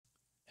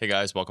Hey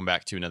guys, welcome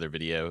back to another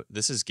video.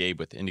 This is Gabe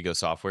with Indigo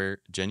Software,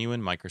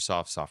 genuine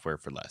Microsoft software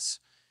for less.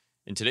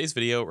 In today's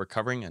video, we're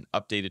covering an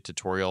updated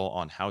tutorial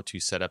on how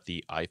to set up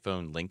the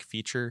iPhone link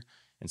feature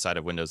inside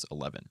of Windows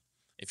 11.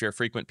 If you're a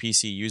frequent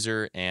PC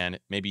user and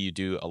maybe you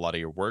do a lot of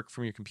your work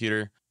from your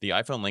computer, the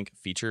iPhone link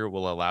feature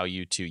will allow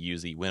you to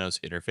use the Windows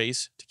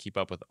interface to keep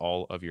up with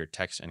all of your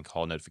text and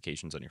call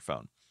notifications on your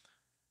phone.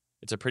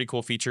 It's a pretty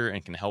cool feature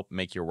and can help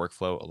make your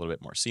workflow a little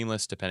bit more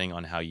seamless depending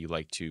on how you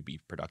like to be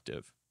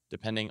productive,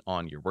 depending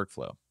on your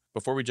workflow.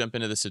 Before we jump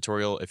into this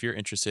tutorial, if you're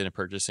interested in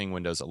purchasing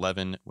Windows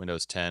 11,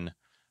 Windows 10,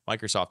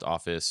 Microsoft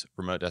Office,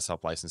 remote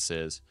desktop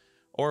licenses,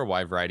 or a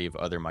wide variety of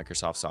other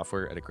Microsoft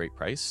software at a great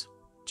price,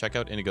 check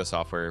out Indigo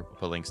Software. We'll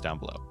put links down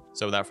below.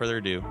 So without further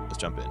ado, let's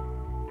jump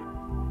in.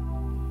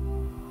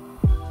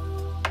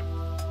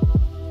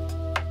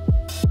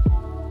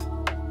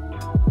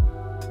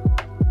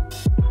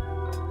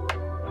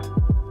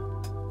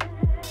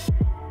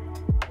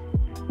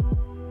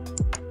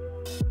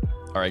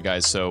 All right,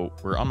 guys, so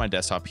we're on my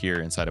desktop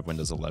here inside of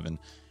Windows 11, and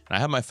I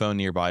have my phone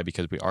nearby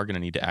because we are going to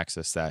need to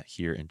access that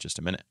here in just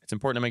a minute. It's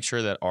important to make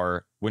sure that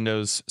our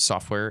Windows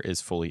software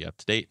is fully up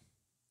to date,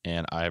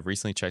 and I have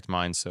recently checked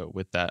mine. So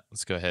with that,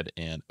 let's go ahead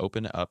and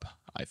open up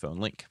iPhone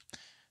Link.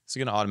 This is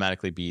going to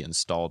automatically be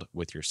installed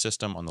with your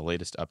system on the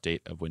latest update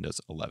of Windows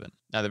 11.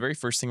 Now, the very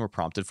first thing we're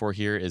prompted for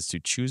here is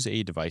to choose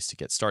a device to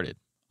get started.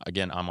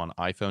 Again, I'm on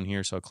iPhone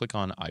here, so I'll click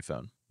on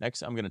iPhone.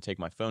 Next, I'm going to take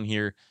my phone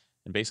here,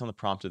 and based on the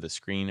prompt of the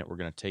screen, we're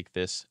going to take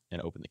this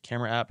and open the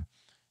camera app.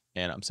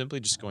 And I'm simply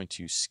just going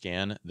to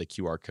scan the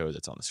QR code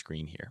that's on the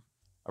screen here.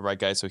 All right,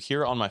 guys, so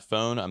here on my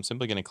phone, I'm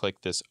simply going to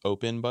click this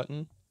open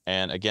button.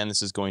 And again,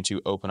 this is going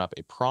to open up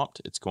a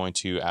prompt. It's going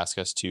to ask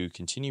us to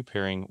continue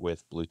pairing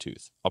with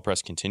Bluetooth. I'll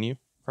press continue.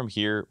 From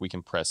here, we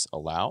can press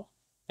allow.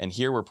 And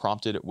here we're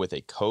prompted with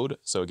a code.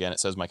 So again, it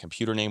says my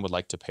computer name would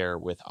like to pair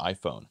with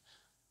iPhone.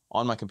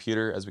 On my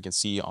computer, as we can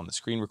see on the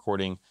screen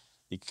recording,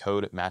 the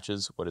code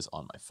matches what is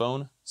on my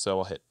phone, so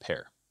I'll hit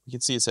pair. You can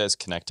see it says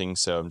connecting,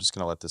 so I'm just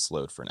gonna let this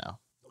load for now.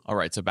 All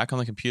right, so back on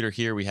the computer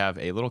here, we have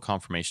a little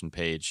confirmation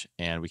page,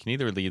 and we can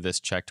either leave this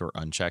checked or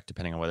unchecked,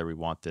 depending on whether we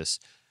want this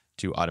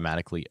to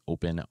automatically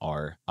open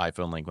our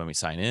iPhone link when we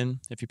sign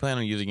in. If you plan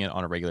on using it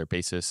on a regular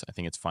basis, I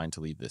think it's fine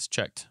to leave this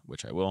checked,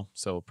 which I will,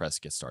 so we'll press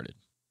get started.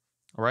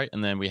 All right,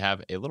 and then we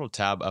have a little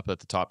tab up at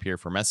the top here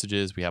for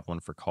messages. We have one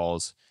for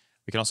calls.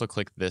 We can also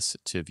click this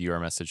to view our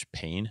message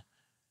pane.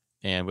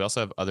 And we also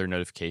have other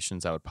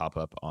notifications that would pop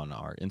up on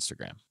our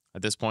Instagram.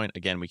 At this point,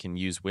 again, we can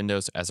use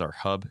Windows as our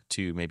hub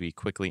to maybe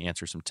quickly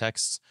answer some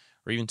texts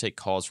or even take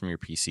calls from your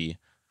PC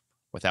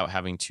without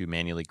having to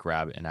manually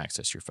grab and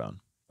access your phone.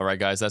 All right,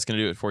 guys, that's going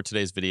to do it for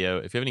today's video.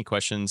 If you have any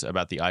questions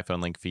about the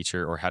iPhone link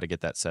feature or how to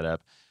get that set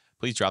up,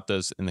 please drop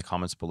those in the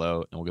comments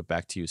below and we'll get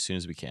back to you as soon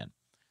as we can.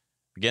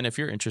 Again, if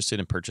you're interested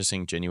in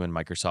purchasing genuine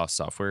Microsoft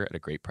software at a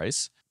great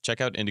price,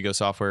 check out Indigo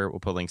Software. We'll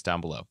put links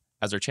down below.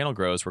 As our channel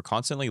grows, we're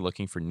constantly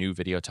looking for new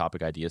video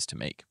topic ideas to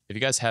make. If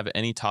you guys have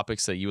any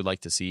topics that you would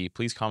like to see,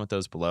 please comment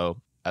those below,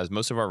 as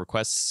most of our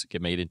requests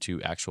get made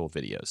into actual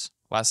videos.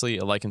 Lastly,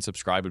 a like and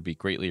subscribe would be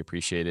greatly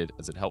appreciated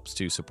as it helps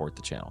to support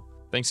the channel.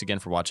 Thanks again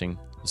for watching.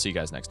 We'll see you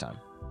guys next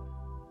time.